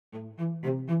Well,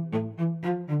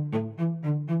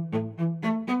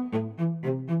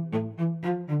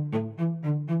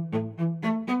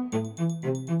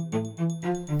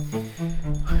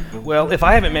 if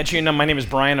I haven't met you, my name is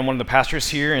Brian. I'm one of the pastors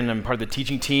here, and I'm part of the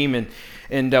teaching team.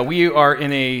 And we are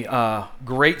in a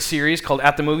great series called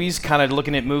At the Movies, kind of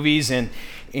looking at movies and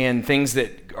things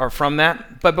that are from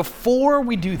that. But before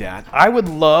we do that, I would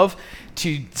love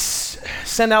to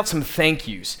send out some thank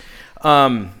yous.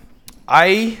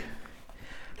 I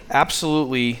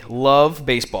absolutely love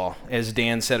baseball. As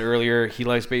Dan said earlier, he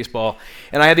likes baseball.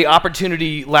 And I had the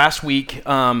opportunity last week,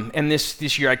 and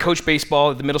this year, I coach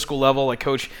baseball at the middle school level. I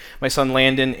coach my son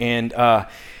Landon, and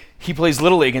he plays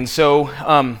Little League. And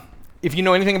so if you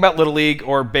know anything about Little League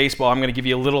or baseball, I'm going to give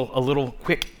you a little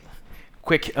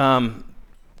quick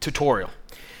tutorial.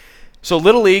 So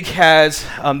Little League has,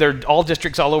 they're all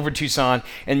districts all over Tucson,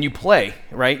 and you play,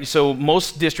 right? So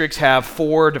most districts have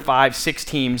 4 to 5, 6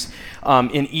 teams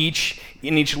in each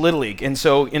Little League. And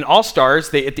so in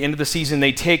All-Stars, at the end of the season,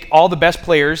 they take all the best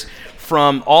players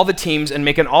from all the teams and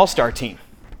make an All-Star team.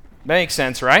 That makes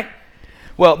sense, right?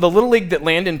 Well, the Little League that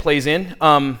Landon plays in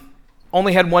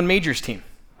only had one majors team.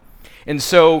 And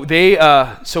so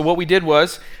so what we did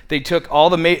was they took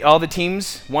all the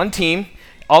teams, one team,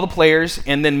 all the players,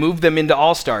 and then moved them into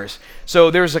All-Stars.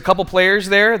 So there's a couple players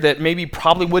there that maybe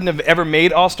probably wouldn't have ever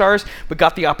made All-Stars, but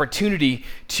got the opportunity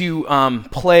to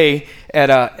play at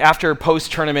after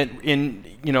post-tournament in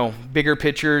bigger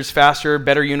pitchers, faster,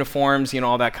 better uniforms,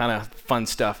 all that kind of fun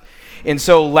stuff. And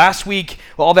so last week,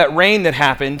 all that rain that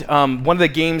happened, one of the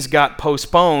games got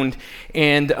postponed,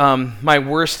 and my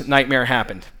worst nightmare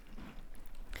happened.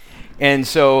 And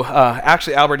so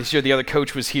actually Albert is here, the other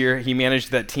coach was here. He managed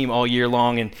that team all year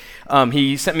long, and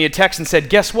he sent me a text and said,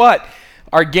 guess what?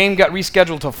 Our game got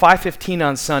rescheduled till 5:15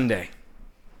 on Sunday.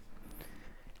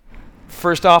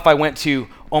 First off, I went to,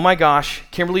 oh my gosh,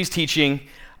 Kimberly's teaching,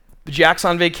 Jack's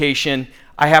on vacation,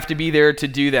 I have to be there to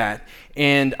do that.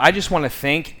 And I just want to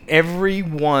thank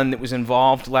everyone that was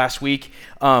involved last week,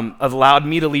 allowed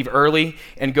me to leave early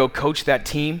and go coach that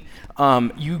team.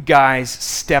 You guys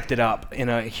stepped it up in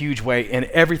a huge way, and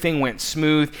everything went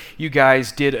smooth. You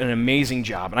guys did an amazing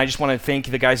job, and I just want to thank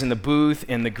the guys in the booth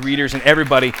and the greeters and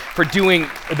everybody for doing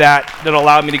that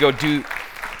allowed me to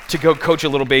go coach a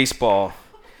little baseball.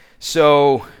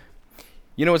 So,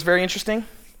 what's very interesting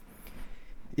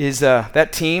is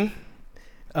that team.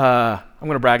 I'm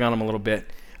going to brag on them a little bit,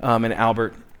 and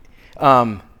Albert.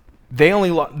 They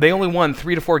only won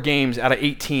 3 to 4 games out of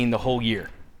 18 the whole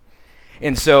year.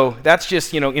 And so that's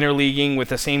just, interleaguing with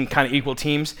the same kind of equal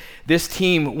teams. This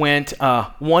team went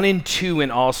 1-2 in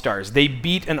All-Stars. They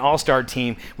beat an All-Star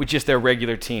team with just their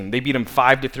regular team. They beat them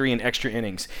 5-3 in extra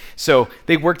innings. So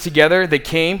they worked together. They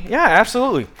came. Yeah,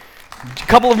 absolutely. A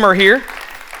couple of them are here.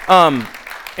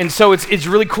 And so it's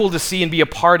really cool to see and be a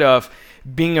part of,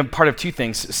 being a part of two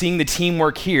things, seeing the team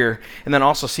work here, and then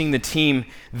also seeing the team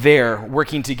there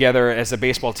working together as a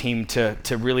baseball team to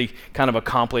really kind of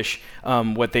accomplish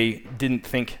what they didn't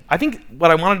think. I think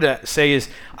what I wanted to say is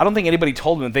I don't think anybody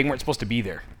told them that they weren't supposed to be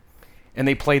there, and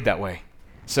they played that way.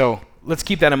 So let's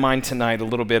keep that in mind tonight a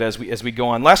little bit as we go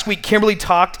on. Last week, Kimberly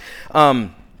talked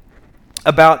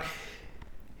about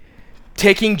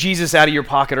taking Jesus out of your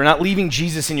pocket, or not leaving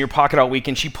Jesus in your pocket all week,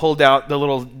 and she pulled out the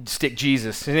little stick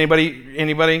Jesus.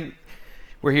 Anybody?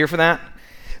 We're here for that?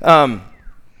 And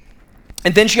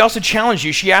then she also challenged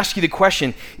you. She asked you the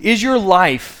question, is your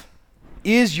life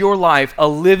a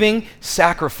living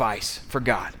sacrifice for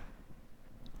God?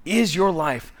 Is your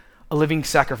life a living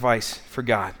sacrifice for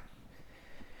God?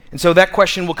 And so that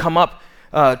question will come up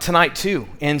tonight too.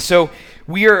 And so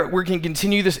we're going to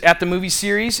continue this At the Movie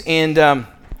series, and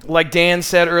like Dan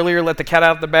said earlier, let the cat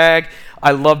out of the bag.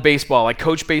 I love baseball. I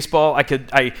coach baseball. I could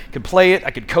play it. I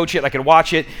could coach it. I could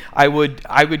watch it. I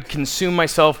would consume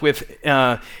myself with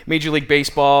Major League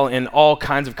Baseball and all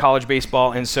kinds of college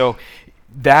baseball. And so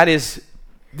there's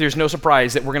no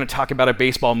surprise that we're going to talk about a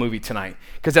baseball movie tonight,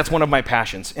 because that's one of my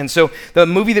passions. And so the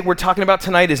movie that we're talking about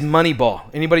tonight is Moneyball.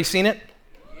 Anybody seen it?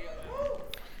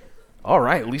 All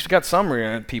right. At least we got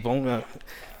some people.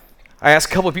 I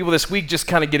asked a couple of people this week, just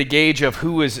kind of get a gauge of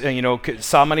who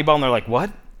saw Moneyball, and they're like,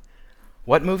 what?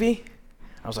 What movie?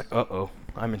 I was like, uh-oh,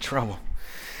 I'm in trouble.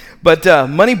 But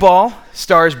Moneyball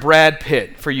stars Brad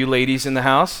Pitt, for you ladies in the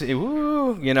house.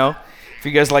 Ooh, if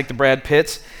you guys like the Brad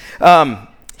Pitts.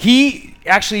 He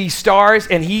actually stars,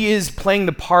 and he is playing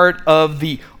the part of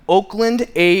the Oakland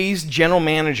A's general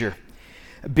manager,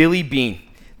 Billy Beane.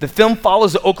 The film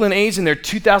follows the Oakland A's in their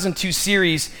 2002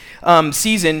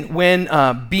 season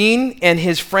when Beane and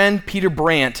his friend Peter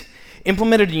Brandt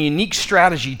implemented a unique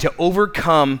strategy to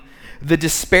overcome the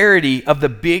disparity of the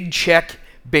big check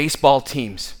baseball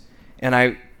teams.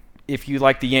 And if you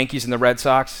like the Yankees and the Red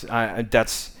Sox,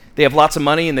 they have lots of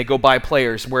money and they go buy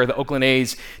players, where the Oakland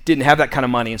A's didn't have that kind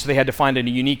of money, and so they had to find a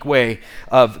unique way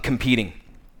of competing.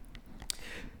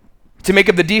 To make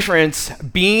up the difference,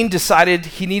 Beane decided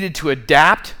he needed to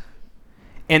adapt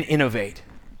and innovate.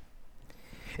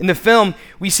 In the film,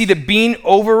 we see that Beane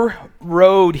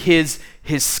overrode his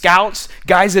scouts,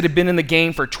 guys that had been in the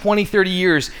game for 20, 30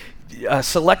 years,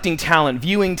 selecting talent,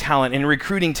 viewing talent, and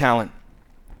recruiting talent.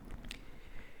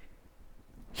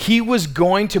 He was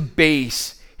going to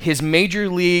base his major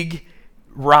league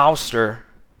roster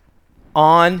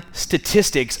on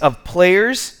statistics of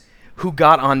players who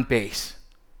got on base.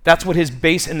 That's what his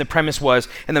base and the premise was,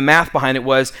 and the math behind it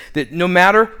was that no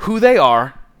matter who they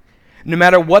are, no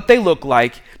matter what they look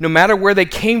like, no matter where they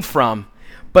came from,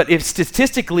 but if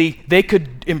statistically they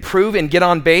could improve and get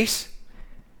on base,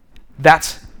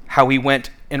 that's how he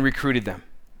went and recruited them.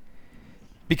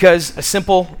 Because a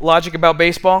simple logic about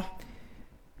baseball,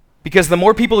 because the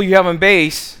more people you have on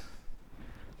base,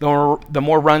 the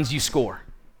more runs you score.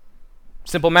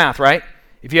 Simple math, right?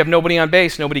 If you have nobody on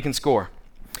base, nobody can score.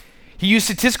 He used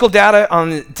statistical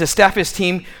data to staff his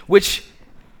team, which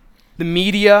the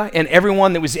media and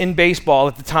everyone that was in baseball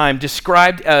at the time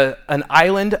described an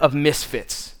island of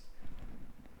misfits.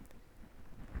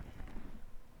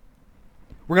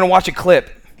 We're going to watch a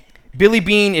clip. Billy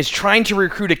Beane is trying to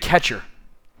recruit a catcher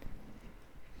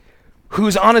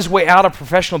who's on his way out of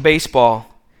professional baseball,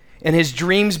 and his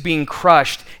dreams being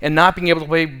crushed and not being able to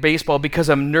play baseball because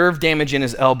of nerve damage in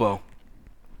his elbow.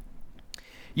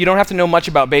 You don't have to know much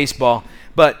about baseball,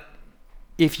 but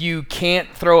if you can't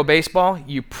throw a baseball,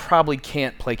 you probably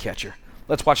can't play catcher.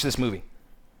 Let's watch this movie.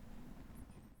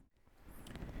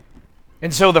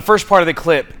 And so the first part of the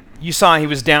clip, you saw he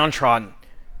was downtrodden,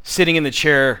 sitting in the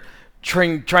chair,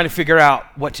 trying to figure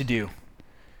out what to do.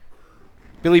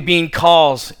 Billy Beane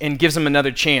calls and gives him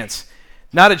another chance.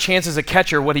 Not a chance as a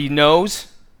catcher, what he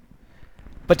knows,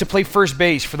 but to play first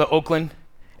base for the Oakland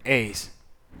A's.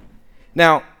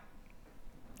 Now,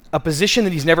 a position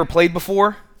that he's never played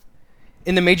before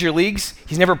in the major leagues.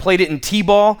 He's never played it in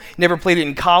T-ball, never played it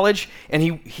in college,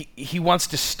 and he wants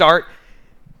to start,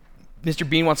 Mr.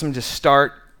 Beane wants him to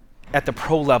start at the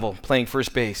pro level playing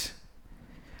first base.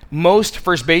 Most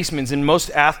first basemen and most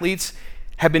athletes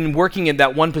have been working in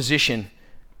that one position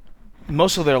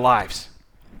most of their lives.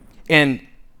 And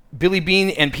Billy Beane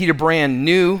and Peter Brand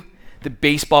knew that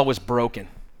baseball was broken.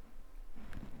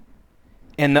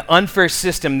 And the unfair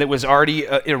system that was already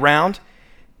around,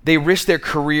 they risked their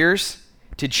careers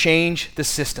to change the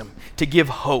system, to give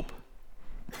hope.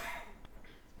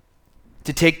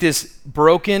 To take this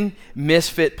broken,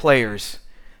 misfit players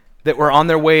that were on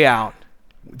their way out,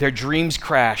 their dreams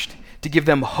crashed, to give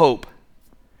them hope,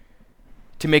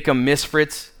 to make them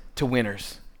misfits to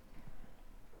winners.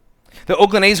 The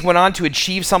Oakland A's went on to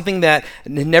achieve something that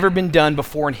had never been done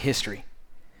before in history.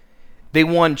 They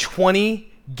won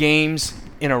 20 games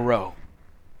in a row.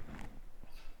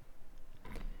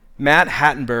 Matt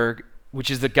Hattenberg,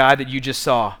 which is the guy that you just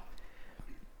saw,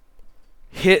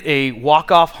 hit a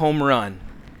walk-off home run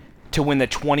to win the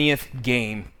 20th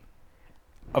game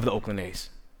of the Oakland A's.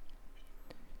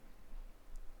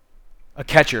 A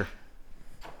catcher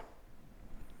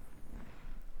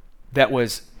that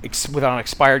was without an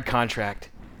expired contract,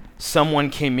 someone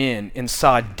came in and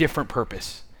saw a different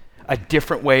purpose, a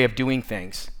different way of doing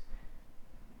things.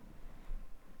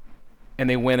 And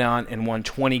they went on and won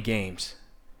 20 games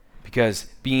because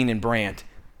Beane and Brandt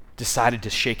decided to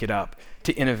shake it up,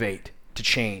 to innovate, to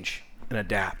change, and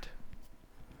adapt.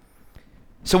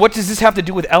 So what does this have to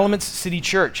do with Elements City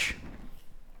Church?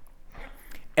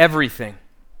 Everything.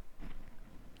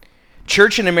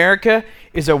 Church in America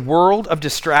is a world of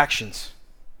distractions.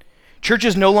 Church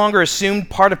is no longer assumed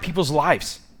part of people's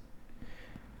lives.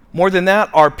 More than that,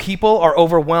 our people are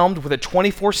overwhelmed with a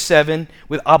 24/7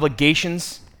 with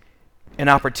obligations and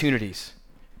opportunities.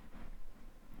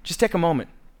 Just take a moment.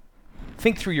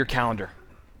 Think through your calendar.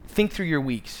 Think through your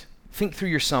weeks. Think through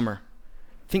your summer.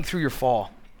 Think through your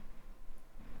fall.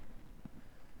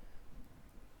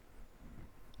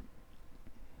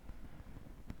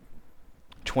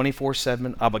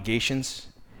 "24/7 obligations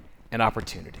and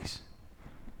opportunities."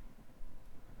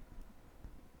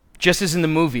 Just as in the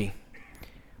movie,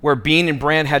 where Beane and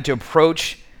Brand had to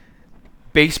approach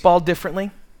baseball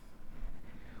differently,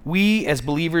 we as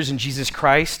believers in Jesus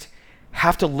Christ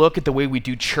have to look at the way we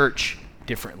do church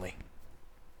differently.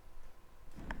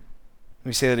 Let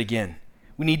me say that again.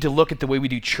 We need to look at the way we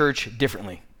do church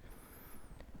differently.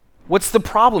 What's the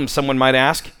problem, someone might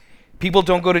ask? People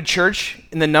don't go to church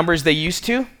in the numbers they used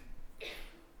to?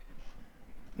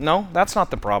 No, that's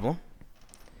not the problem.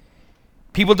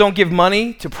 People don't give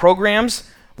money to programs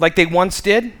like they once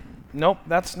did. Nope,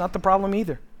 that's not the problem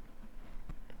either.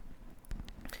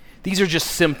 These are just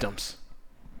symptoms.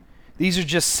 These are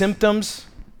just symptoms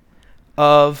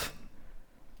of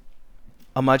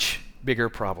a much bigger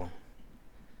problem.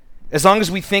 As long as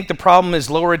we think the problem is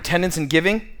lower attendance and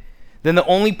giving, then the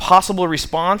only possible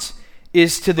response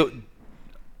is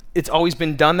it's always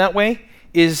been done that way,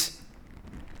 is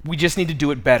we just need to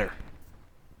do it better.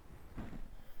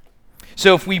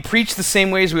 So if we preach the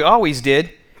same way as we always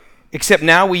did, except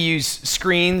now we use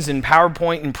screens and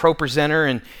PowerPoint and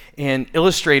ProPresenter and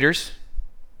illustrators,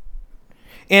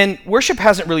 and worship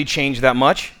hasn't really changed that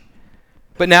much,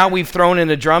 but now we've thrown in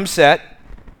a drum set,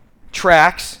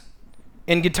 tracks,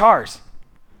 and guitars.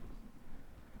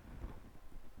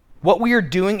 What we are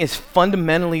doing is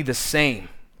fundamentally the same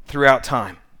throughout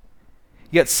time,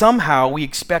 yet somehow we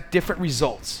expect different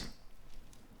results.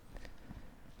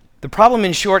 The problem,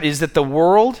 in short, is that the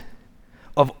world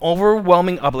of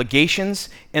overwhelming obligations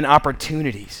and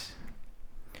opportunities.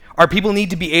 Our people need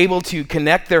to be able to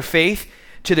connect their faith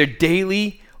to their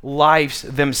daily lives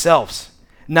themselves,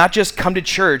 not just come to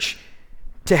church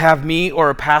to have me or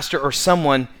a pastor or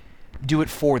someone do it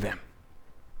for them.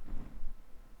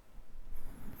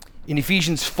 In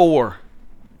Ephesians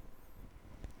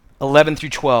 4:11 through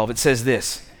 12, it says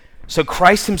this: So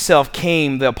Christ himself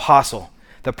came, the apostle,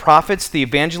 the prophets, the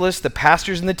evangelists, the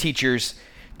pastors, and the teachers,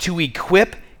 to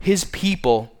equip his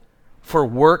people for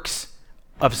works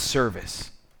of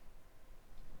service,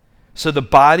 so the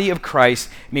body of Christ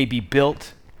may be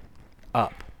built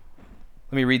up.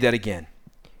 Let me read that again.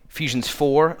 Ephesians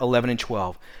 4:11 and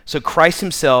 12. So Christ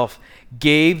himself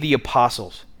gave the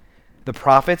apostles, the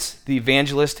prophets, the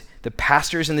evangelists, the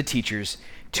pastors, and the teachers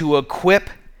to equip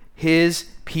his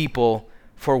people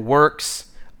for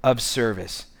works of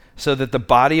service, so that the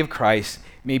body of Christ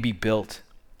may be built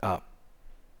up.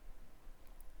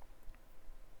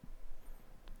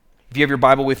 If you have your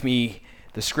Bible with me,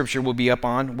 the scripture will be up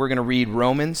on. We're going to read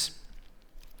Romans.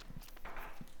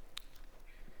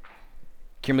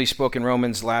 Kimberly spoke in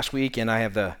Romans last week, and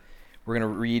we're going to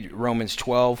read Romans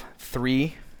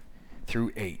 12:3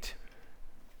 through 8.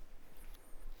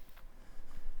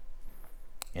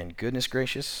 And goodness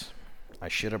gracious, I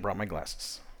should have brought my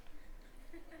glasses.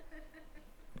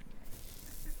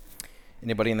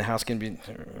 Anybody in the house can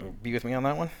be with me on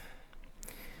that one?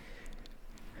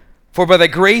 For by the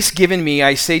grace given me,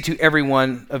 I say to every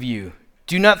one of you,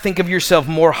 do not think of yourself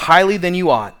more highly than you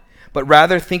ought, but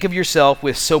rather think of yourself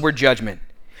with sober judgment,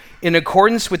 in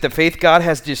accordance with the faith God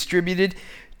has distributed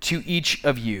to each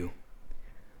of you.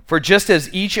 For just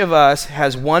as each of us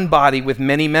has one body with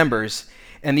many members,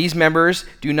 and these members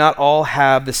do not all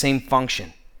have the same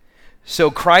function,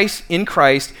 so in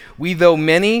Christ, we, though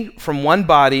many, from one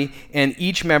body, and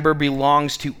each member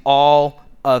belongs to all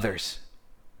others.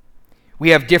 We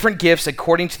have different gifts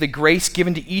according to the grace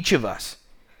given to each of us.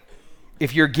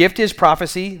 If your gift is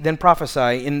prophecy, then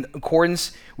prophesy in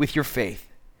accordance with your faith.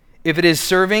 If it is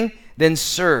serving, then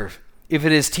serve. If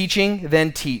it is teaching,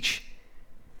 then teach.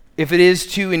 If it is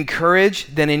to encourage,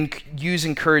 then use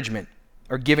encouragement,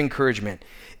 or give encouragement.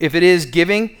 If it is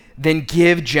giving, then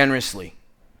give generously.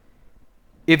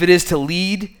 If it is to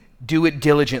lead, do it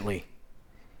diligently.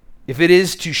 If it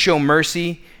is to show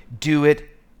mercy, do it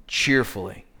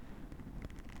cheerfully.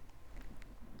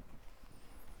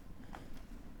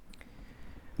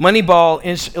 Moneyball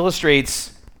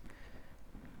illustrates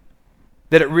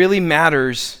that it really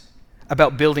matters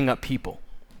about building up people.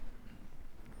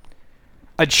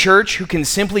 A church who can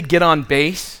simply get on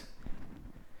base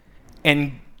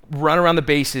and run around the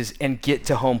bases and get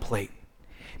to home plate.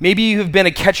 Maybe you have been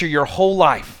a catcher your whole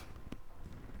life,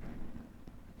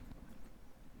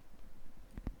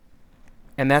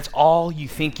 and that's all you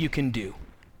think you can do.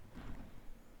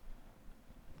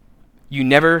 You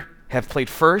never have played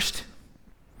first,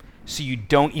 so you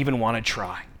don't even want to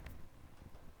try.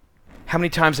 How many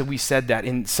times have we said that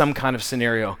in some kind of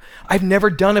scenario? I've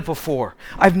never done it before.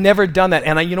 I've never done that.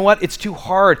 And you know what? It's too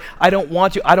hard. I don't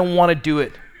want to. I don't want to do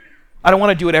it. I don't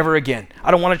want to do it ever again. I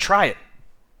don't want to try it.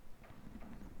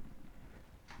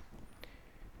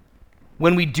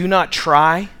 When we do not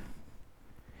try,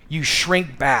 you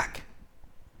shrink back.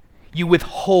 You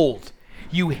withhold.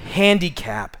 You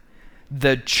handicap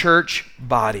the church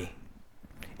body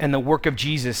and the work of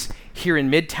Jesus here in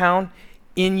Midtown,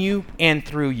 in you and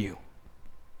through you.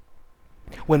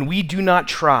 When we do not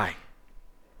try,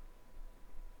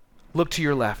 look to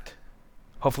your left.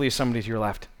 Hopefully there's somebody to your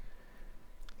left.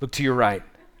 Look to your right.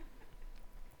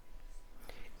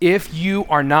 If you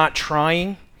are not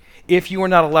trying, if you are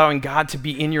not allowing God to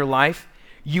be in your life,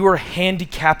 you are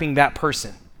handicapping that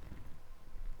person.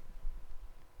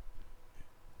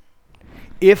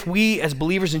 If we, as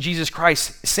believers in Jesus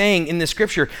Christ, saying in the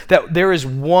scripture that there is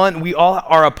one, we all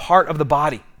are a part of the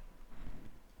body.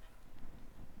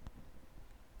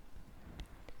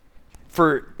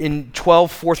 For in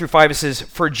 12:4-5, it says,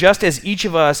 "For just as each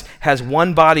of us has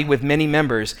one body with many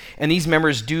members, and these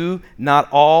members do not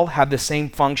all have the same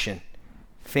function."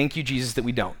 Thank you, Jesus, that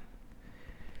we don't.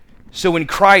 "So in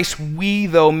Christ, we,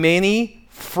 though many,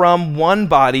 from one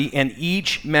body, and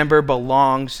each member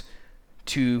belongs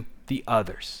to the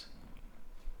others."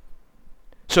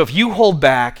 So if you hold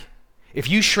back, if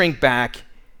you shrink back,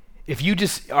 if you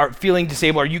just are feeling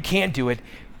disabled or you can't do it,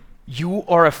 you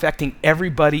are affecting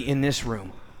everybody in this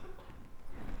room.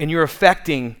 And you're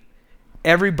affecting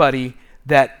everybody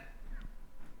that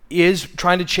is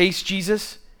trying to chase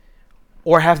Jesus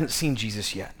or hasn't seen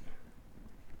Jesus yet.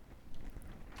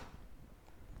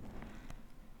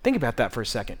 Think about that for a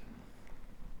second.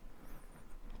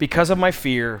 Because of my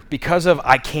fear, because of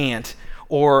I can't,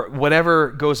 or whatever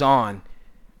goes on,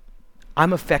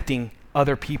 I'm affecting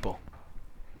other people.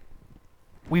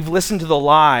 We've listened to the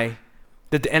lie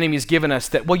that the enemy has given us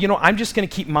that, well, I'm just going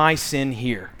to keep my sin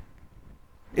here.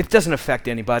 It doesn't affect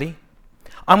anybody.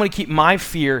 I'm going to keep my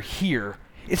fear here.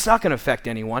 It's not going to affect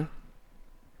anyone.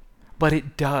 But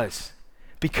it does,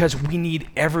 because we need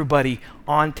everybody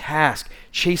on task,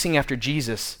 chasing after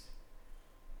Jesus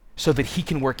so that he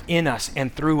can work in us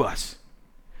and through us,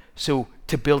 so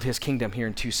to build his kingdom here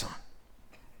in Tucson.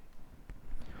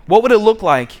 What would it look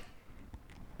like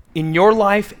in your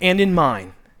life and in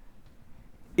mine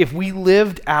if we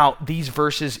lived out these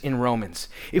verses in Romans?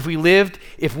 If we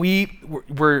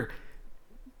were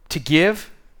to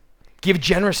give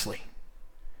generously.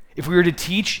 If we were to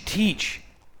teach.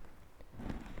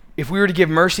 If we were to give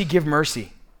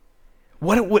mercy.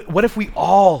 What if we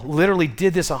all literally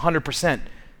did this 100%?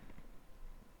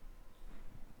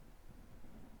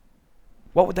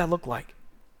 What would that look like?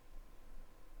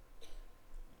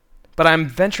 But I'm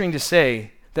venturing to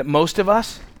say that most of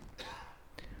us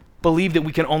believe that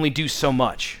we can only do so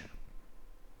much.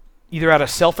 Either out of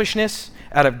selfishness,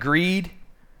 out of greed,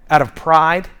 out of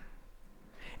pride.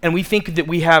 And we think that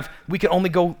we can only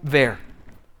go there,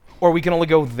 or we can only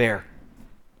go there.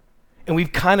 And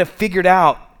we've kind of figured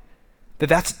out that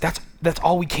that's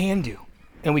all we can do,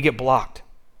 and we get blocked.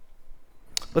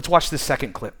 Let's watch this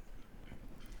second clip.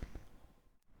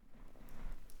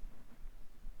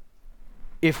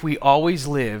 If we always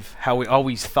live how we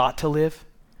always thought to live,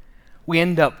 we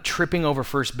end up tripping over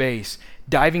first base,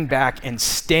 diving back and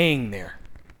staying there.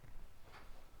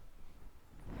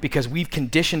 Because we've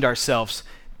conditioned ourselves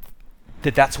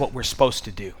that that's what we're supposed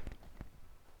to do.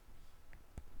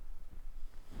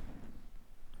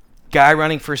 Guy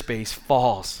running first base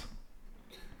falls,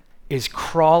 is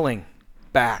crawling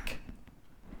back.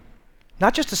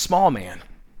 Not just a small man.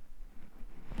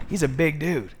 He's a big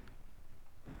dude.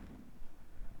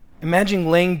 Imagine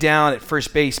laying down at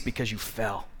first base because you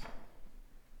fell.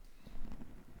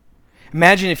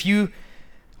 Imagine if you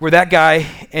were that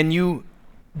guy and you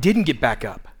didn't get back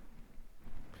up.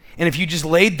 And if you just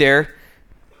laid there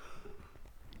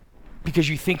because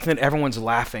you think that everyone's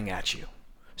laughing at you.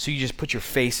 So you just put your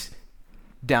face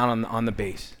down on the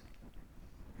base.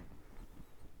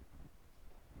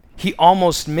 He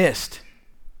almost missed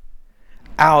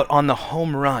out on the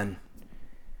home run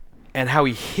and how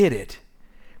he hit it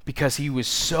because he was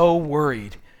so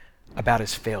worried about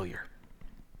his failure.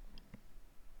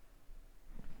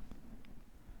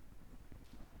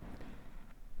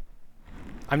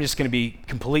 I'm just going to be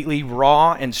completely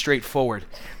raw and straightforward.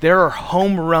 There are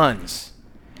home runs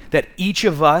that each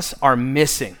of us are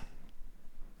missing.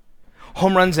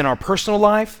 Home runs in our personal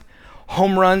life,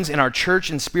 home runs in our church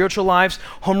and spiritual lives,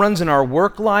 home runs in our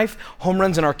work life, home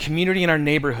runs in our community and our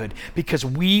neighborhood, because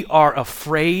we are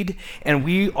afraid, and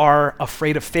we are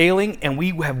afraid of failing, and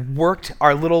we have worked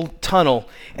our little tunnel,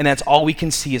 and that's all we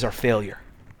can see is our failure.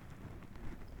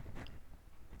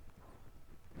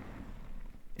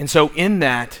 And so in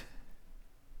that,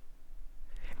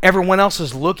 everyone else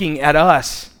is looking at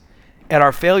us, at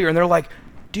our failure, and they're like,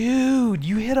 dude,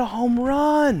 you hit a home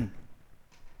run.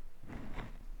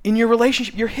 In your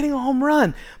relationship, you're hitting a home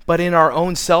run. But in our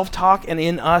own self-talk and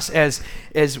in us as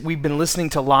we've been listening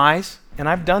to lies, and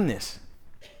I've done this.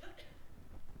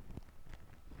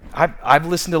 I've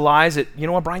listened to lies that, you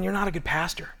know what, Brian, you're not a good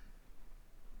pastor.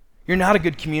 You're not a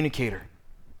good communicator.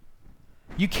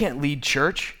 You can't lead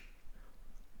church.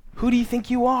 Who do you think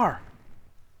you are?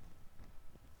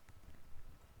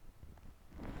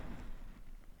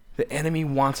 The enemy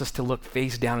wants us to look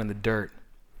face down in the dirt.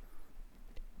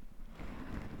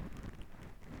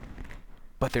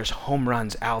 But there's home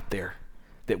runs out there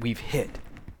that we've hit,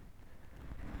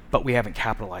 but we haven't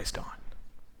capitalized on.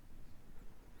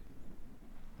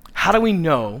 How do we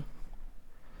know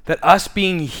that us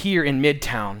being here in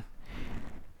Midtown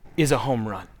is a home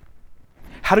run?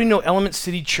 How do we know Element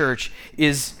City Church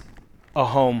is a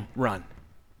home run?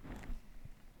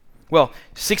 Well,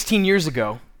 16 years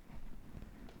ago,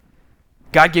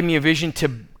 God gave me a vision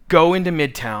to go into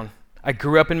Midtown. I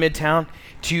grew up in Midtown,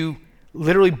 to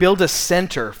literally build a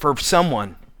center for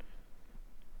someone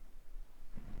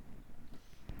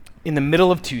in the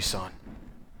middle of Tucson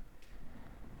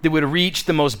that would reach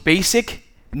the most basic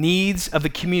needs of the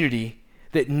community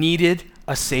that needed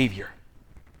a Savior.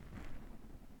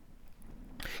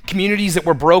 Communities that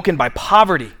were broken by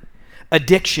poverty,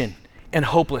 addiction, and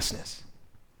hopelessness.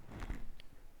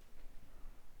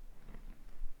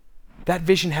 That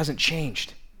vision hasn't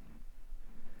changed.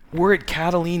 We're at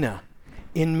Catalina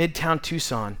in Midtown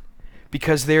Tucson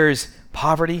because there is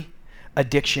poverty,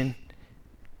 addiction,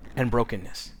 and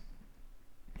brokenness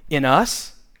in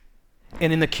us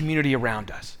and in the community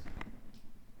around us.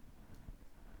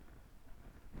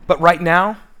 But right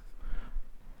now,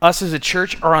 us as a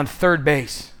church are on third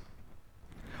base.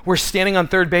 We're standing on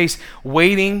third base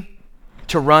waiting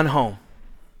to run home.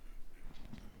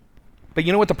 But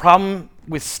you know what the problem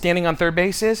with standing on third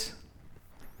base is?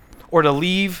 Or to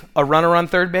leave a runner on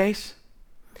third base?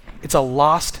 It's a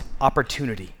lost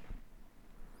opportunity.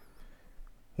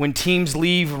 When teams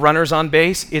leave runners on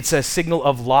base, it's a signal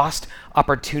of lost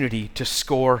opportunity to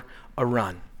score a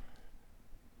run.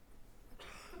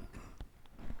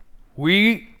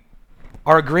 We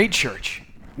are a great church.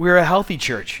 We're a healthy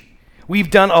church.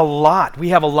 We've done a lot. We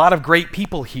have a lot of great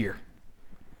people here.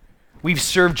 We've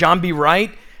served John B.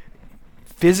 Wright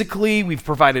physically. We've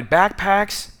provided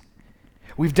backpacks.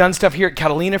 We've done stuff here at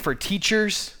Catalina for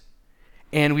teachers.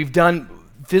 And we've done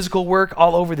physical work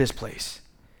all over this place.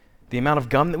 The amount of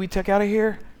gum that we took out of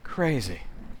here, crazy.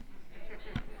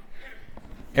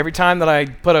 Every time that I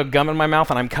put a gum in my mouth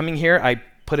and I'm coming here, I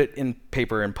put it in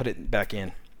paper and put it back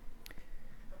in.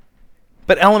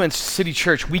 But Element City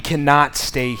Church, we cannot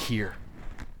stay here.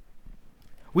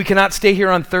 We cannot stay here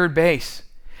on third base.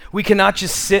 We cannot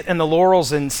just sit in the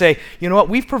laurels and say, you know what,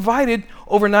 we've provided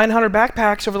over 900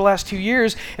 backpacks over the last 2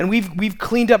 years, and we've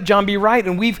cleaned up John B. Wright,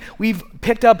 and we've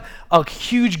picked up a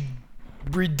huge,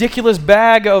 ridiculous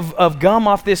bag of gum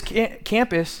off this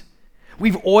campus.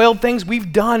 We've oiled things.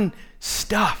 We've done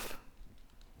stuff.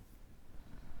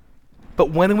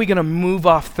 But when are we going to move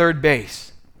off third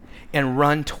base and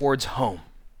run towards home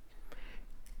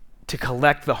to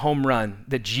collect the home run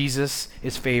that Jesus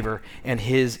is favor and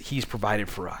he's provided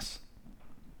for us?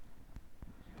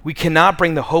 We cannot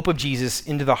bring the hope of Jesus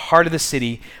into the heart of the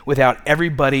city without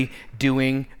everybody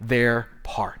doing their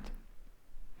part.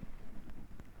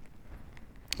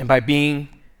 And by being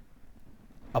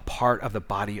a part of the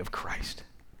body of Christ.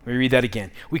 Let me read that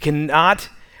again. We cannot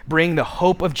bring the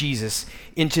hope of Jesus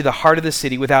into the heart of the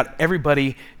city without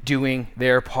everybody doing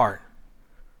their part.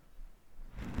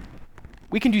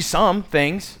 We can do some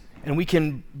things, and we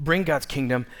can bring God's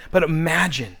kingdom, but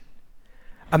imagine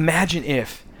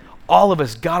if all of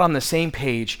us got on the same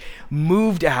page,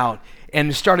 moved out,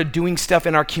 and started doing stuff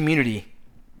in our community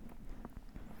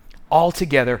all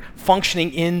together,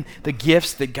 functioning in the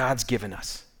gifts that God's given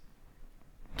us.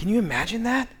 Can you imagine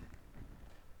that?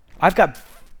 I've got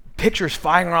pictures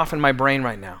firing off in my brain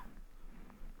right now.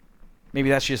 Maybe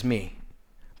that's just me.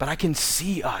 But I can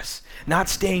see us not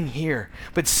staying here,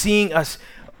 but seeing us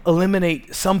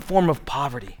eliminate some form of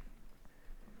poverty,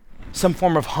 some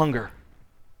form of hunger,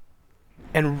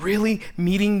 and really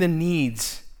meeting the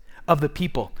needs of the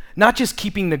people. Not just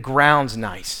keeping the grounds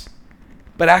nice,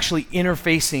 but actually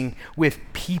interfacing with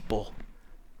people,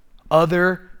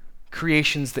 other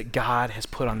creations that God has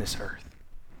put on this earth.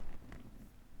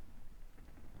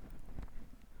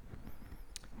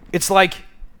 It's like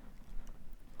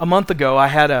a month ago, I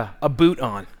had a boot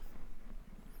on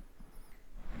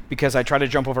because I tried to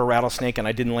jump over a rattlesnake and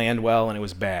I didn't land well and it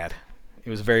was bad. It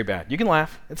was very bad. You can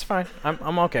laugh. It's fine.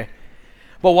 I'm okay.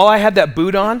 But while I had that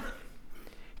boot on,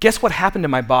 guess what happened to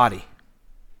my body?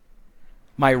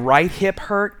 My right hip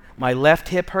hurt. My left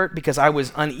hip hurt because I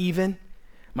was uneven.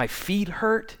 My feet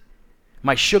hurt.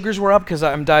 My sugars were up because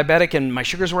I'm diabetic, and my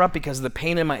sugars were up because of the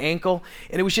pain in my ankle.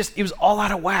 And it was all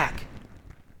out of whack.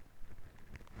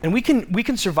 And we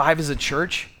can survive as a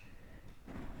church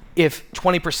if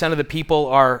 20% of the people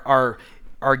are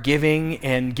giving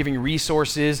and giving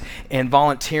resources and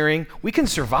volunteering. We can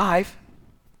survive,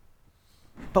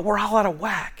 but we're all out of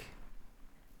whack.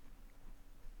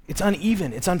 It's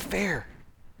uneven. It's unfair.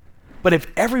 But if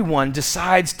everyone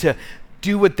decides to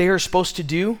do what they are supposed to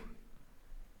do,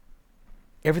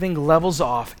 everything levels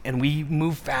off and we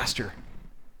move faster.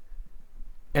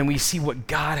 And we see what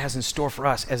God has in store for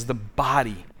us as the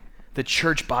body, the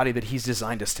church body that he's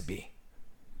designed us to be.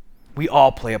 We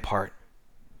all play a part.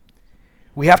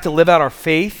 We have to live out our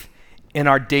faith in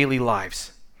our daily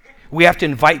lives. We have to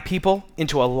invite people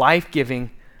into a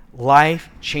life-giving,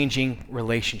 life-changing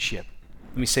relationship.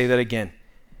 Let me say that again.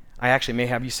 I actually may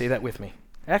have you say that with me.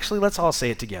 Actually, let's all say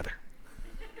it together.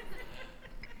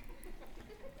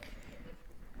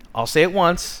 I'll say it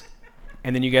once,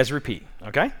 and then you guys repeat,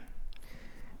 okay?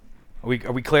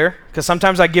 Are we clear? Because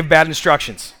sometimes I give bad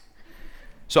instructions.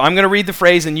 So I'm going to read the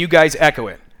phrase, and you guys echo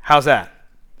it. How's that?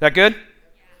 Is that good?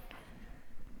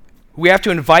 We have to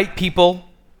invite people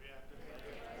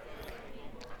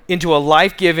into a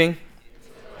life-giving,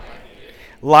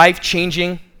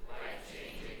 life-changing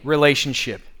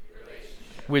relationship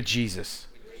with Jesus.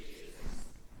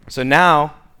 So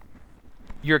now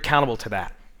you're accountable to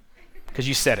that because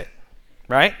you said it,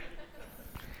 right?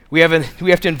 We have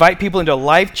to invite people into a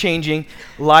life-changing,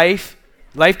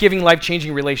 life-giving,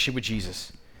 life-changing relationship with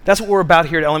Jesus. That's what we're about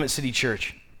here at Element City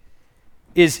Church.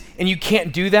 And you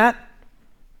can't do that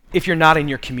if you're not in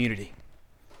your community.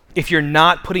 If you're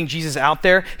not putting Jesus out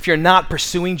there, if you're not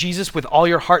pursuing Jesus with all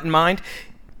your heart and mind,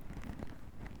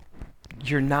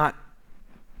 you're not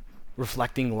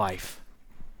reflecting life.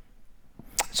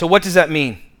 So what does that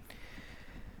mean?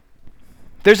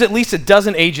 There's at least a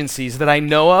dozen agencies that I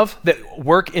know of that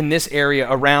work in this area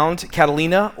around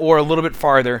Catalina or a little bit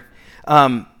farther,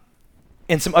 and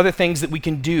some other things that we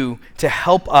can do to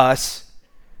help us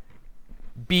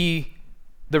be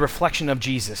the reflection of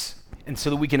Jesus, and so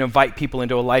that we can invite people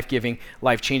into a life-giving,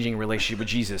 life-changing relationship with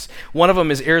Jesus. One of them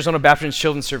is Arizona Baptist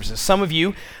Children's Services. Some of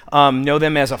you know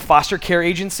them as a foster care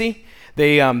agency.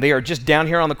 They are just down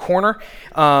here on the corner,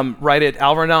 right at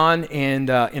Alvernon and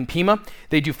in Pima.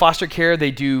 They do foster care.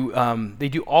 They do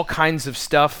all kinds of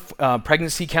stuff,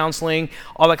 pregnancy counseling,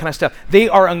 all that kind of stuff. They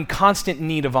are in constant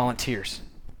need of volunteers.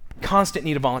 Constant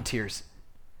need of volunteers.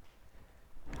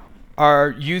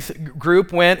 Our youth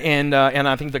group went and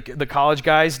I think the college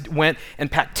guys went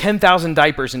and packed 10,000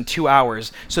 diapers in 2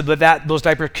 hours so that those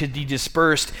diapers could be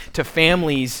dispersed to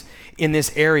families in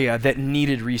this area that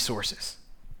needed resources.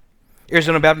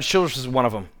 Arizona Baptist Children's is one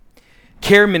of them.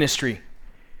 Care Ministry.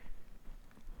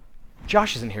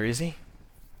 Josh isn't here, is he?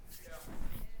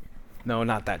 No,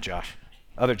 not that Josh.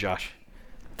 Other Josh.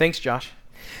 Thanks, Josh.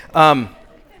 Not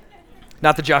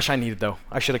the Josh I needed, though.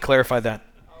 I should have clarified that.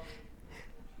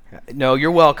 No,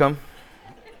 you're welcome.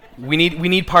 We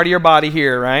need part of your body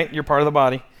here, right? You're part of the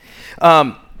body.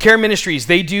 Care Ministries,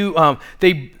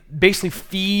 they basically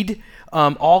feed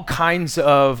all kinds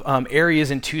of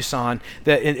areas in Tucson,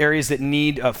 in areas that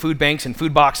need food banks and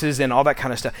food boxes and all that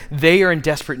kind of stuff. They are in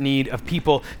desperate need of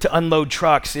people to unload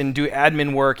trucks and do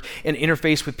admin work and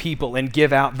interface with people and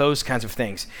give out those kinds of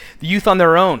things. The Youth on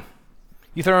Their Own.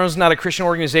 Youth on Their Own is not a Christian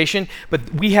organization, but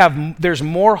there's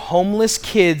more homeless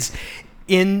kids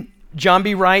in John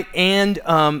B. Wright and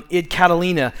at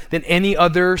Catalina than any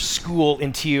other school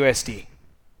in TUSD.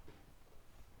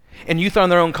 And Youth on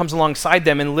Their Own comes alongside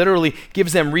them and literally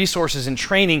gives them resources and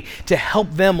training to help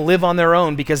them live on their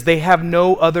own because they have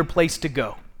no other place to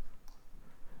go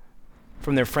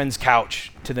from their friend's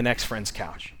couch to the next friend's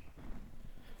couch.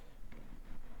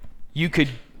 You could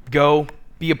go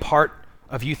be a part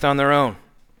of Youth on Their Own.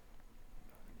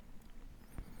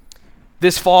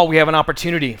 This fall, we have an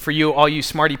opportunity for you, all you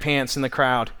smarty pants in the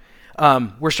crowd.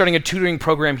 We're starting a tutoring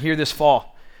program here this fall.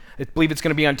 I believe it's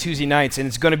going to be on Tuesday nights, and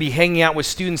it's going to be hanging out with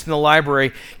students in the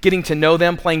library, getting to know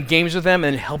them, playing games with them,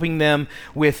 and helping them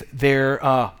with their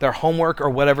homework or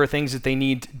whatever things that they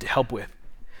need help with.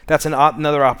 That's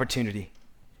another opportunity.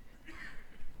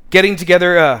 Getting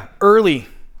together early.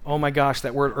 Oh my gosh,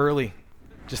 that word early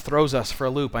just throws us for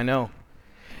a loop, I know.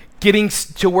 Getting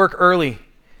to work early.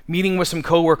 Meeting with some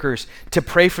coworkers to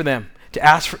pray for them, to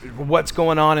ask for what's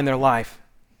going on in their life.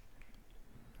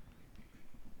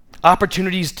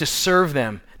 Opportunities to serve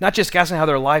them, not just asking how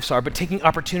their lives are, but taking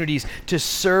opportunities to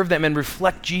serve them and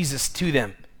reflect Jesus to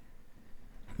them.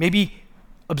 Maybe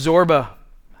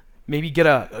get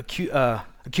a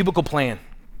cubicle plan,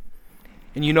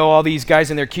 and you know all these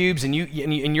guys in their cubes, and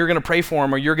you're going to pray for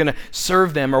them, or you're going to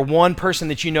serve them, or one person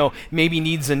that you know maybe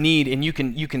needs a need, and you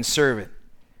can serve it.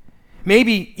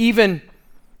 Maybe even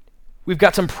we've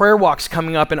got some prayer walks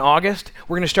coming up in August.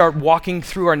 We're going to start walking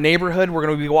through our neighborhood. We're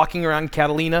going to be walking around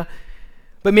Catalina.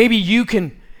 But maybe you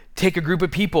can take a group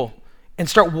of people and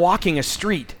start walking a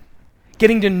street,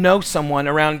 getting to know someone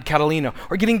around Catalina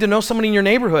or getting to know someone in your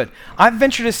neighborhood. I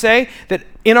venture to say that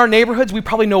in our neighborhoods, we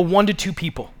probably know 1 to 2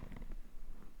 people.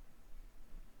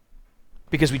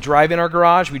 because we drive in our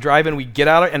garage, we drive in, we get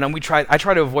out, and then I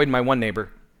try to avoid my one neighbor.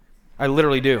 I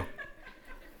literally do.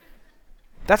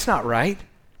 That's not right.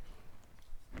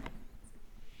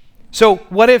 So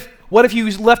what if you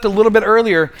left a little bit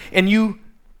earlier and you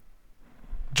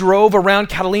drove around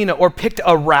Catalina or picked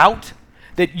a route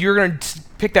that you're going to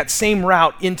pick that same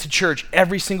route into church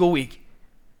every single week,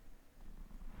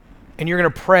 and you're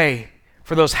going to pray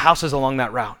for those houses along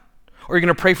that route, or you're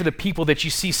going to pray for the people that you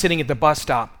see sitting at the bus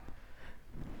stop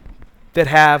that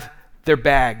have their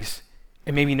bags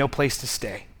and maybe no place to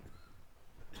stay?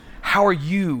 How are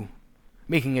you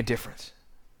making a difference?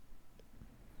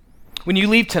 When you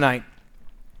leave tonight,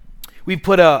 we've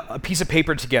put a piece of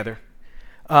paper together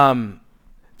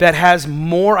that has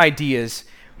more ideas.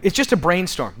 It's just a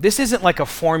brainstorm. This isn't like a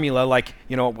formula like,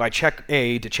 I check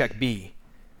A to check B.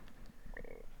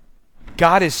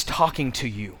 God is talking to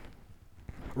you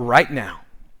right now.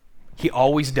 He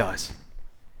always does.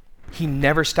 He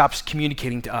never stops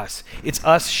communicating to us. It's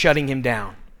us shutting him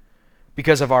down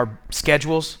because of our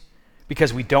schedules,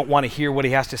 because we don't want to hear what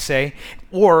he has to say,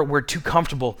 or we're too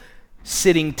comfortable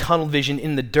sitting tunnel vision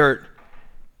in the dirt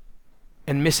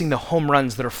and missing the home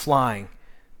runs that are flying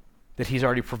that he's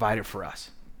already provided for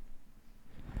us.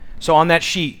 So on that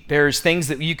sheet, there's things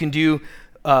that you can do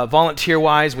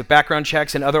volunteer-wise with background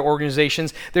checks and other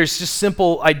organizations. There's just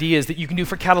simple ideas that you can do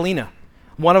for Catalina.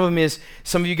 One of them is,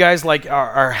 some of you guys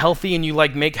are healthy and you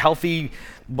make healthy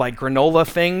granola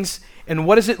things. And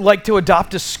what is it like to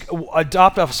adopt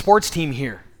a sports team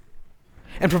here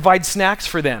and provide snacks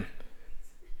for them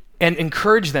and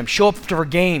encourage them, show up for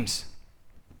games?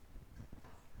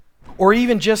 Or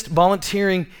even just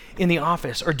volunteering in the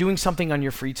office or doing something on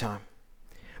your free time.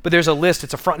 But there's a list,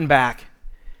 it's a front and back.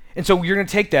 And so you're going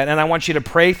to take that, and I want you to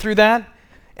pray through that,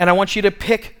 and I want you to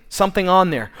pick something on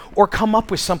there or come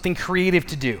up with something creative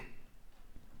to do.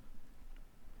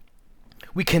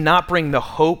 We cannot bring the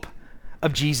hope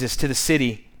of Jesus to the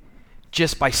city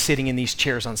just by sitting in these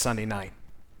chairs on Sunday night.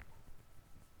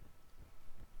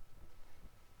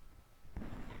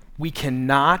 We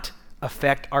cannot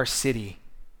affect our city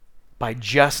by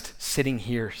just sitting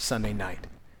here Sunday night.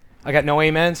 I got no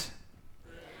amens?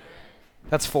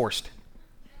 That's forced.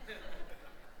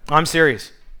 I'm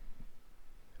serious.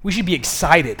 We should be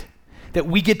excited that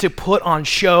we get to put on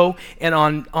show and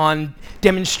on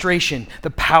demonstration the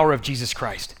power of Jesus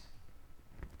Christ.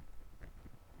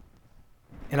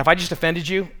 And if I just offended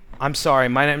you, I'm sorry.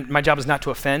 My job is not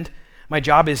to offend. My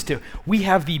job is we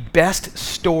have the best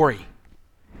story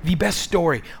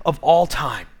of all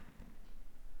time.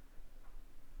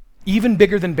 Even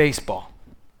bigger than baseball.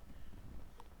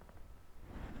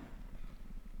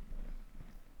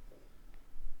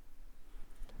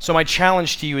 So my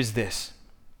challenge to you is this.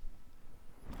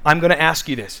 I'm going to ask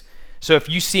you this. So if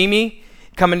you see me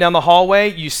coming down the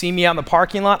hallway, you see me out in the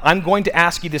parking lot, I'm going to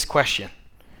ask you this question.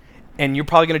 And you're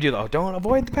probably going to do, don't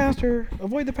avoid the pastor,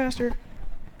 avoid the pastor.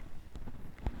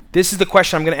 This is the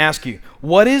question I'm going to ask you.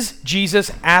 What is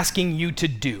Jesus asking you to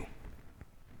do?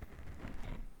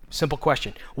 Simple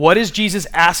question. What is Jesus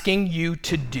asking you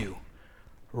to do?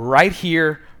 Right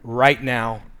here, right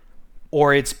now,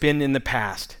 or it's been in the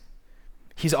past.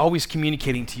 He's always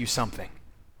communicating to you something.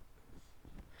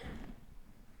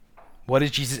 What is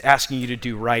Jesus asking you to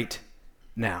do right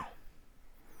now?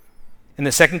 And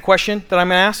the second question that I'm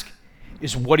going to ask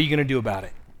is, what are you going to do about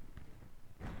it?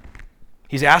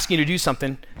 He's asking you to do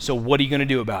something, so what are you going to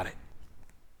do about it?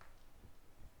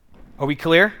 Are we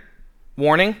clear?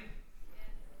 Warning?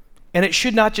 And it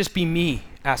should not just be me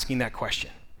asking that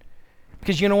question.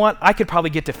 Because you know what? I could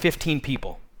probably get to 15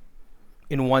 people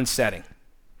in one setting.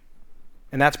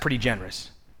 And that's pretty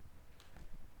generous.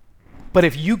 But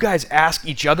if you guys ask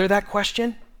each other that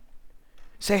question,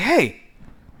 say, hey,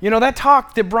 that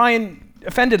talk that Brian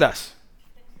offended us.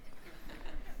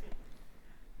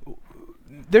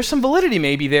 There's some validity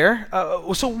maybe there.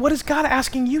 So what is God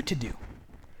asking you to do?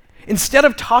 Instead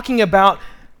of talking about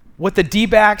what the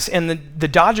D-backs and the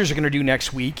Dodgers are going to do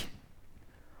next week,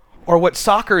 or what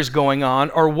soccer is going on,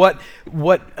 or what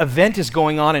event is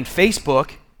going on in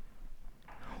Facebook,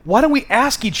 why don't we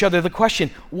ask each other the question,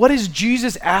 what is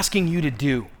Jesus asking you to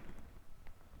do?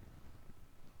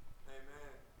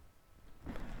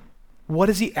 Amen. What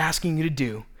is he asking you to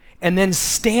do? And then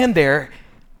stand there,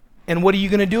 and what are you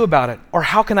going to do about it? Or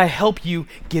how can I help you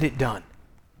get it done?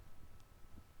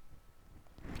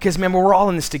 Because remember, we're all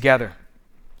in this together.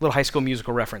 Little High School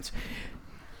Musical reference.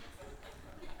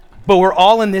 But we're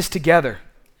all in this together.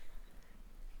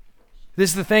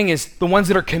 This is the thing, is the ones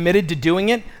that are committed to doing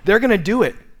it, they're going to do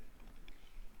it.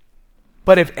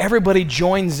 But if everybody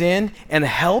joins in and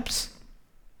helps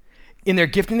in their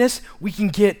giftedness, we can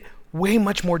get way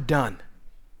much more done.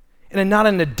 And not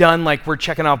in a done, like we're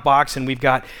checking off box and we've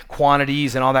got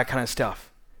quantities and all that kind of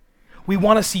stuff. We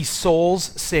want to see souls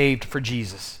saved for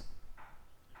Jesus.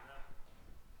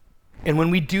 And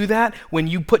when we do that, when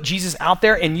you put Jesus out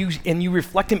there and you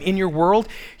reflect him in your world,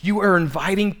 you are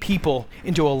inviting people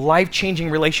into a life-changing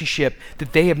relationship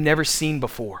that they have never seen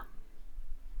before.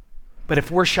 But if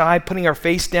we're shy, putting our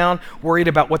face down, worried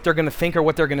about what they're going to think or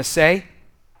what they're going to say,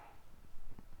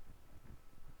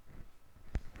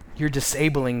 you're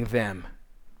disabling them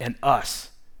and us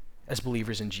as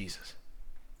believers in Jesus.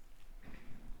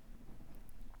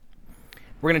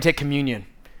 We're going to take communion.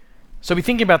 So be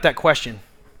thinking about that question.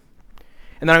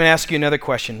 And then I'm going to ask you another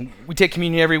question. We take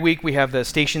communion every week. We have the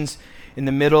stations in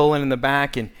the middle and in the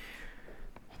back, and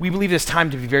we believe this time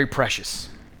to be very precious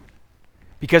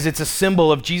because it's a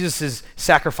symbol of Jesus'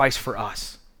 sacrifice for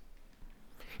us.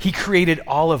 He created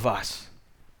all of us,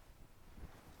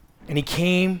 and he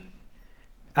came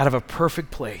out of a perfect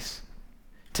place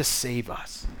to save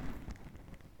us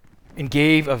and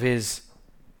gave of his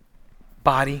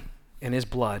body and his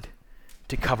blood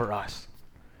to cover us.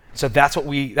 So that's what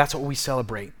we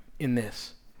celebrate in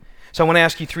this. So I want to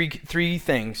ask you three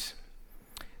things.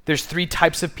 There's 3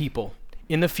 types of people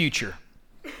in the future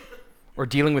or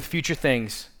dealing with future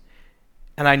things,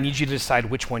 and I need you to decide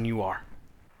which one you are.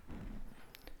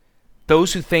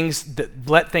 Those that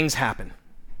let things happen.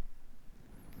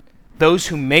 Those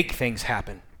who make things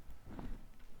happen.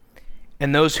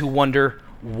 And those who wonder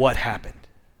what happened.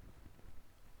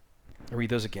 I'll read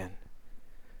those again.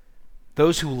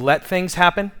 Those who let things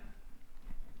happen,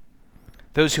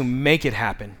 those who make it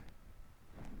happen,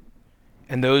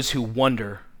 and those who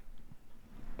wonder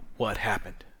what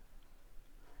happened.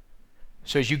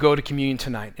 So as you go to communion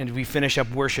tonight and we finish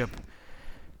up worship,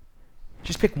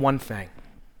 just pick one thing.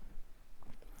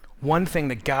 One thing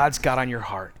that God's got on your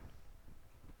heart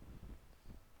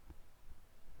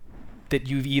that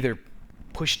you've either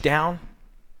pushed down,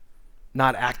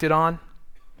 not acted on,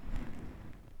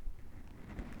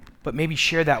 but maybe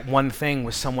share that one thing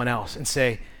with someone else and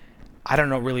say, I don't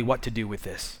know really what to do with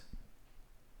this.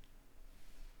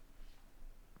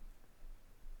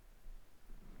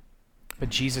 But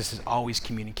Jesus is always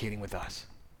communicating with us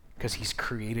because he's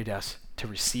created us to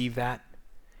receive that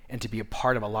and to be a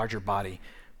part of a larger body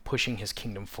pushing his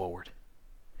kingdom forward.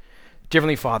 Dear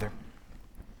Heavenly Father,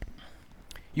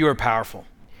 you are powerful.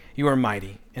 You are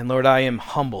mighty. And Lord, I am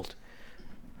humbled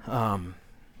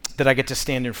that I get to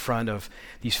stand in front of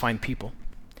these fine people.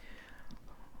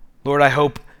 Lord, I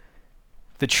hope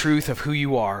the truth of who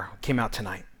you are came out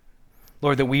tonight.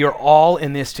 Lord, that we are all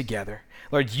in this together.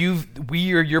 Lord,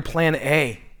 we are your plan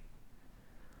A.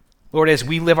 Lord, as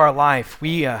we live our life,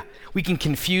 we can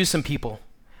confuse some people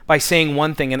by saying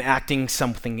one thing and acting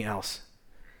something else.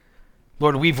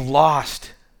 Lord, we've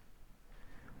lost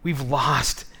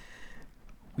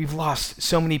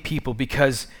so many people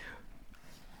because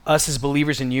us as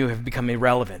believers in you have become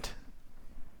irrelevant.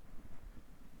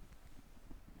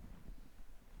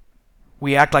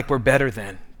 We act like we're better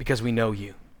than because we know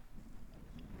you.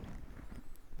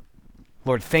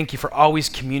 Lord, thank you for always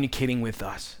communicating with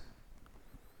us.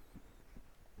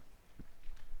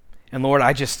 And Lord,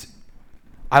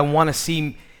 I want to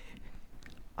see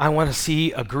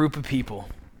a group of people,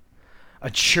 a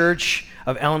church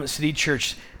of Element City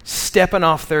Church stepping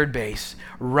off third base,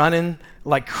 running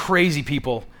like crazy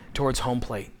people towards home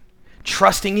plate,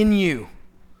 trusting in you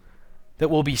that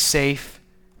we'll be safe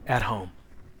at home.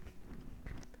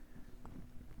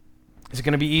 Is it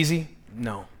going to be easy?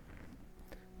 No.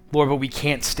 Lord, but we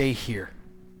can't stay here.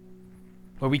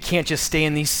 Lord, we can't just stay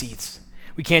in these seats.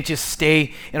 We can't just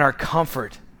stay in our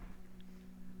comfort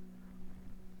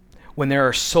when there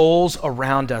are souls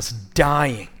around us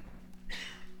dying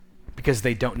because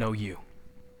they don't know you.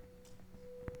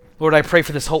 Lord, I pray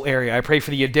for this whole area. I pray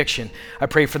for the addiction. I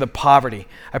pray for the poverty.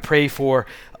 I pray for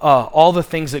all the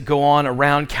things that go on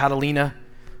around Catalina.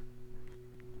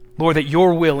 Lord, that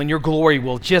your will and your glory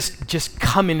will just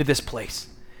come into this place.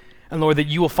 And Lord, that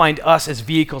you will find us as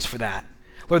vehicles for that.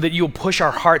 Lord, that you will push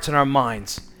our hearts and our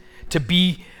minds to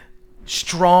be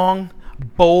strong,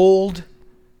 bold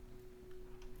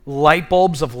light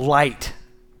bulbs of light,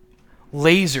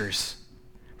 lasers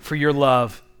for your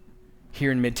love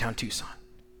here in Midtown Tucson.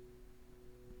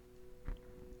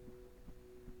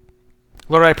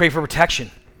 Lord, I pray for protection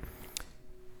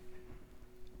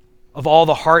of all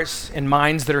the hearts and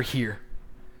minds that are here.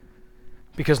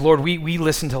 Because, Lord, we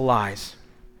listen to lies.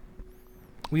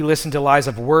 We listen to lies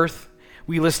of worth.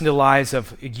 We listen to lies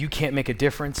of you can't make a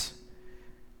difference.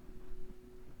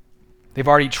 They've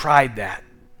already tried that.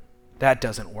 That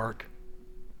doesn't work.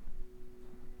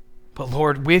 But,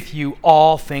 Lord, with you,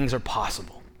 all things are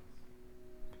possible.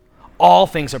 all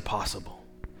things are possible.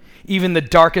 Even the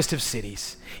darkest of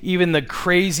cities, even the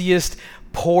craziest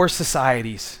poor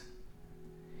societies,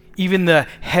 even the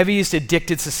heaviest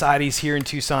addicted societies here in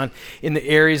Tucson, in the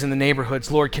areas and the neighborhoods,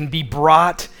 Lord, can be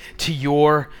brought to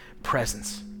your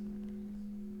presence.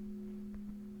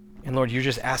 And Lord, you're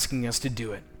just asking us to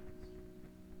do it.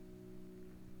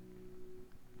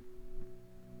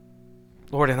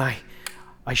 Lord, and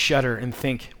I shudder and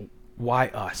think, why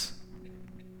us?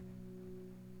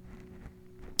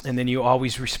 And then you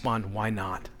always respond, why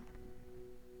not?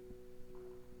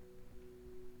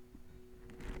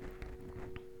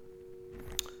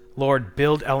 Lord,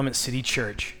 build Element City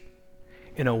Church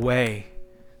in a way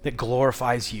that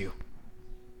glorifies you,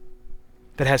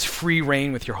 that has free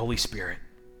reign with your Holy Spirit,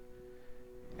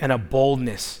 and a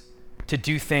boldness to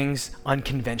do things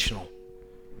unconventional,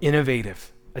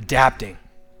 innovative, adapting.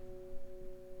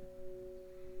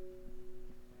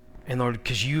 And Lord,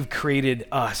 because you've created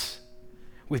us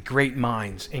with great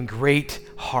minds and great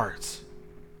hearts.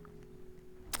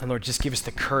 And Lord, just give us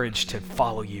the courage to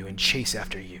follow you and chase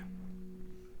after you.